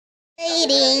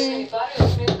Eating.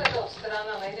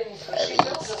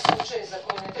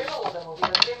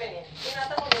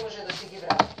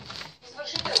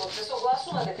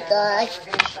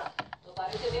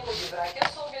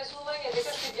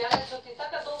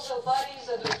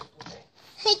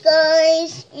 Hey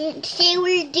guys, today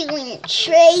we're doing a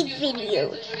trade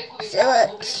video. So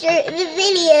let's start the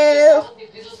video.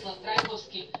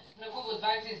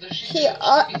 He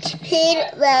opted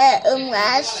that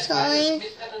last time.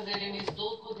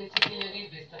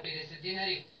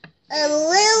 A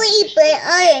lily, but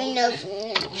I don't know if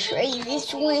I'm gonna trade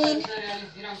this one.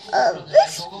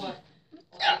 This.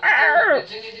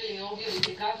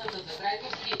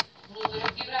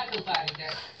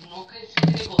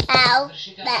 Ow,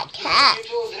 that cat.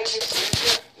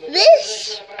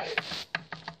 This.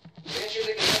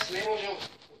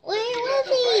 Where was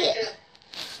he?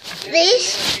 This,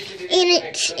 and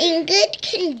it's in good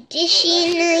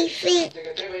condition, I think.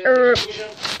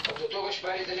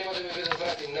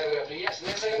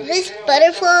 This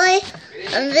butterfly,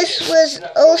 and this was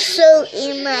also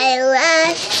in my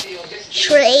last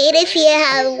trade, if you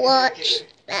have watched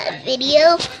that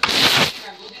video.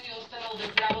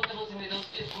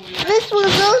 This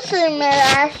was also in my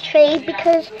last trade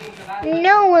because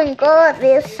no one got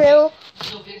this, so.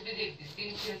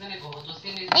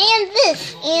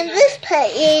 And this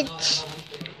pet is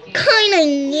kind of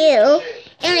new,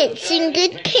 and it's in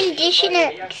good condition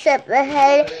except the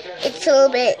head. It's a little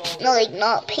bit like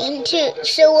not painted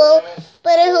so well,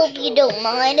 but I hope you don't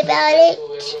mind about it.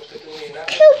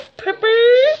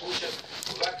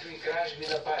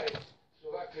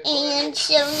 And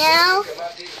so now,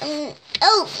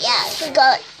 oh yeah,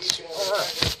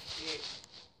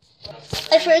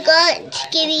 I forgot to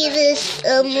give you this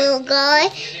little guy,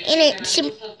 and it's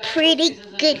in pretty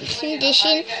good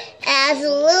condition. It has a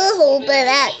little hole, but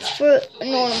that's for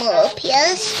normal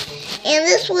OPS. And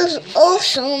this was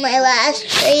also my last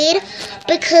trade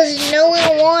because no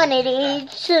one wanted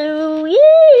it, so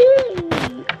yeah.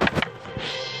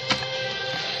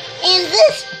 And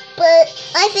this, but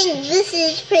I think this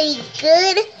is pretty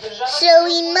good, so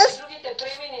he must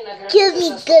give me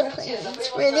good points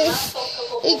for this.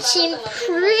 It's in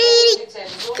pretty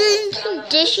good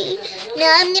condition.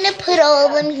 Now I'm gonna put all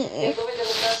of them here.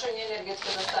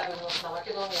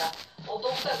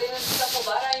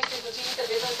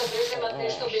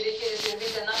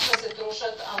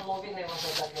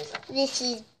 This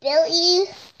is Billy.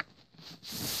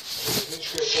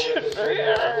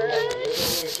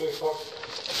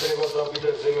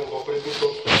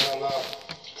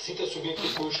 Сите субјекти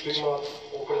кои што имаат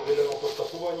определено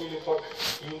постапување или пак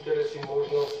интерес и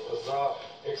можност за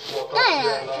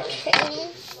експлоатација на сообраќај.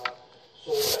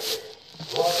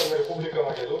 Владата на Република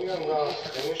Македонија на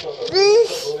денешната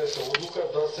седмица донесе одлука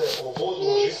да се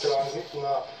овозможи транзит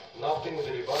на нафтени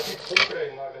деривати покрај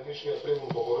на граничниот премин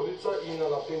Богородица и на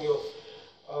нафтениот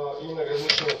и на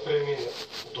граничниот премин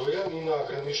Дојан и на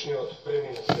граничниот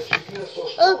премин Меđикне со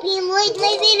што